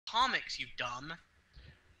comics, you dumb.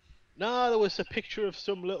 No, there was a picture of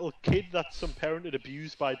some little kid that some parent had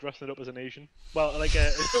abused by dressing it up as an Asian. Well, like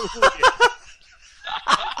a...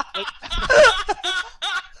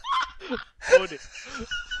 What?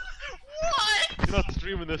 You're not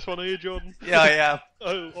streaming this one, are you, Jordan? Yeah, I am.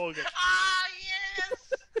 Oh, okay. Ah,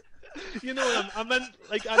 yes! You know what I meant,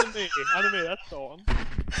 like anime, that's the one. Oh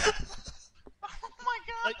my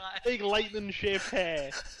god! Like big lightning-shaped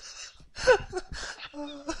hair.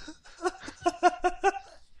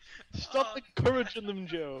 Stop encouraging them,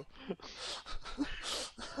 Joe.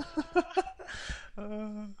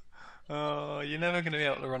 Oh, you're never going to be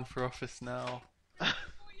able to run for office now.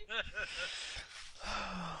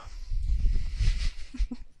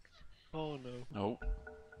 Oh no. Oh.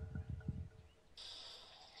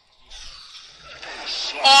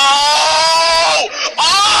 Oh!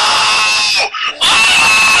 Oh!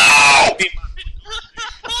 Oh!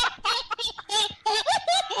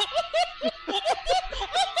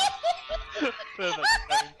 Perfect.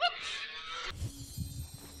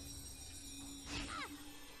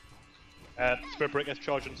 Spirit Breaker's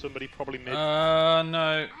charging somebody, probably mid. No.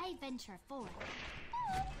 I venture forth.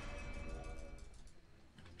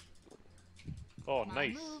 Oh,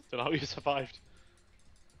 nice. Don't know how you survived.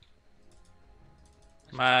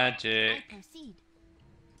 Magic. I proceed.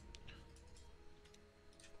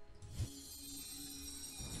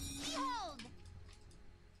 Behold!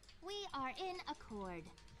 We are in accord.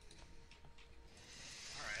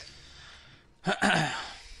 Alright.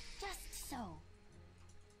 Just so.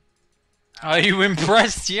 Are you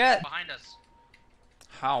impressed yet? Behind us.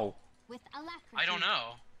 How? With alacrity. I don't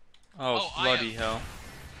know. Oh, I bloody am. hell.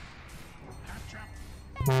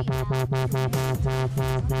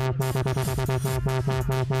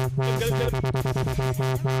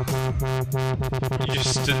 You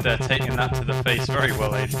just stood there taking that to the face very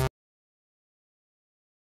well, Aiden.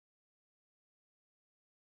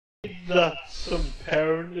 That some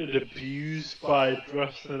parent had abused by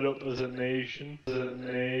dressing it up as a nation.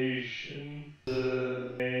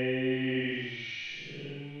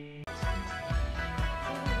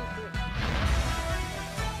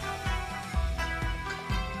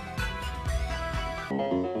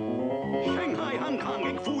 Shanghai, Hong Kong,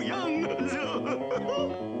 and Fuyang.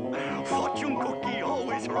 Fortune cookie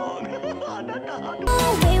always wrong.